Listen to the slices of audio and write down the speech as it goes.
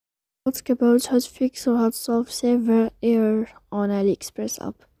Talk about how to fix or how to solve server error on AliExpress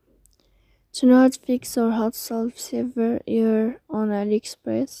app. To know how to fix or how to solve server error on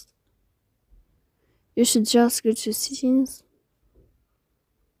AliExpress, you should just go to settings.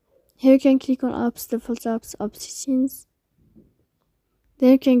 Here you can click on apps, default apps, app settings.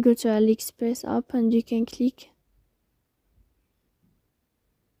 Then you can go to AliExpress app and you can click.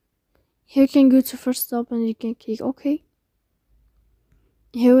 Here you can go to first stop and you can click OK.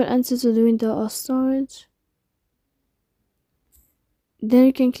 Here we'll enter to the window of storage. Then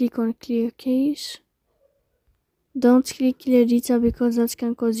you can click on clear cache. Don't click clear data because that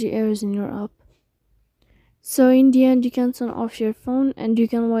can cause you errors in your app. So in the end, you can turn off your phone and you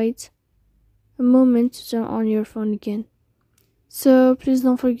can wait a moment to turn on your phone again. So please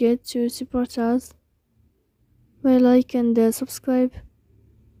don't forget to support us by like and subscribe.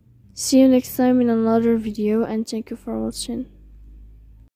 See you next time in another video and thank you for watching.